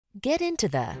Get into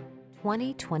the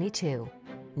 2022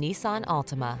 Nissan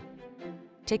Altima.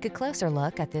 Take a closer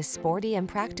look at this sporty and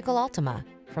practical Altima.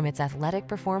 From its athletic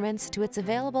performance to its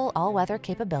available all-weather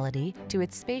capability to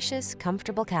its spacious,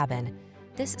 comfortable cabin,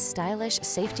 this stylish,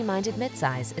 safety-minded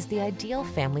midsize is the ideal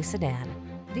family sedan.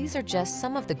 These are just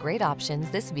some of the great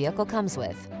options this vehicle comes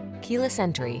with: keyless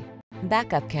entry,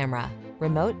 backup camera,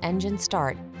 remote engine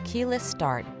start, keyless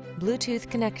start, Bluetooth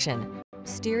connection,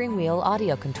 steering wheel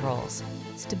audio controls,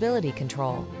 stability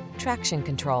control, traction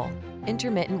control,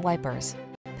 intermittent wipers,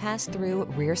 pass-through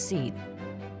rear seat.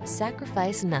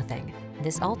 Sacrifice nothing.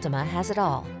 This Altima has it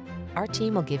all. Our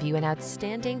team will give you an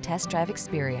outstanding test drive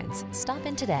experience. Stop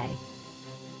in today.